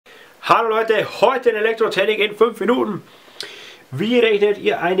Hallo Leute, heute in Elektrotechnik in 5 Minuten. Wie rechnet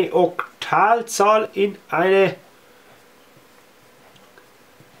ihr eine Oktalzahl in eine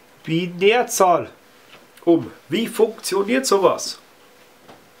Binärzahl um? Wie funktioniert sowas?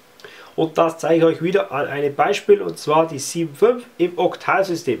 Und das zeige ich euch wieder an einem Beispiel, und zwar die 7,5 im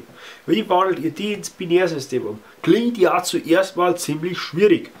Oktalsystem. Wie wandelt ihr die ins Binärsystem um? Klingt ja zuerst mal ziemlich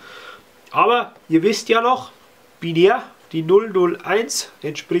schwierig. Aber ihr wisst ja noch, binär, die 001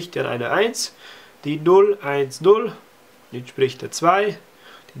 entspricht ja einer 1, die 010 entspricht der 2,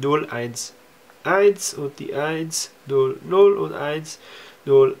 die 011 und die 100 und 1011,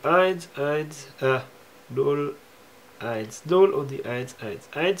 010 und die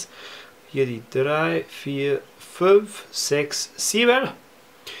 111. Hier die 3, 4, 5, 6, 7.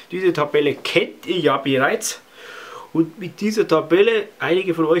 Diese Tabelle kennt ihr ja bereits. Und mit dieser Tabelle,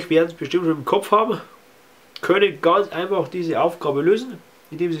 einige von euch werden es bestimmt schon im Kopf haben, können ganz einfach diese Aufgabe lösen,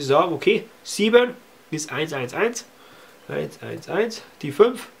 indem sie sagen, okay, 7 ist 111, 111, die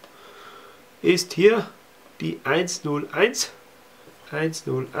 5 ist hier die 101,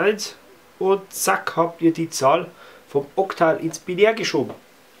 101 und zack, habt ihr die Zahl vom Oktal ins Binär geschoben.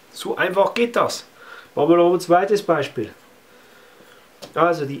 So einfach geht das. Machen wir noch ein zweites Beispiel.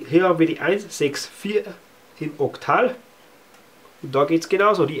 Also hier haben wir die 164 im Oktal und da geht es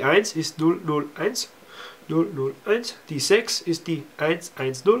genauso. Die 1 ist 001, 001, die 6 ist die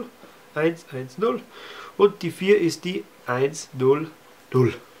 110, 110 und die 4 ist die 100.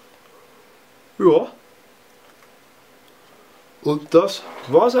 Ja. Und das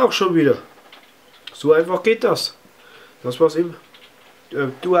war es auch schon wieder. So einfach geht das. Das war's im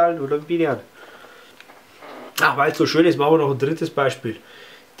Dualen oder im Binären. Ach, weil es so schön ist, machen wir noch ein drittes Beispiel.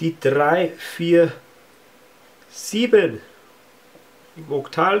 Die 3, 4, 7 im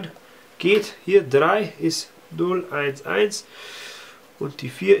Oktal geht. Hier 3 ist 011 und die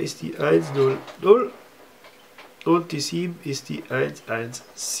 4 ist die 100 und die 7 ist die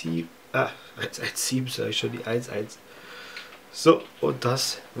 117. 117 sage ich schon, die 11. So, und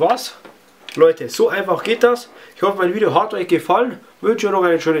das war's. Leute, so einfach geht das. Ich hoffe, mein Video hat euch gefallen. Wünsche euch noch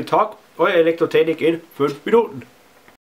einen schönen Tag. Euer Elektrotechnik in 5 Minuten.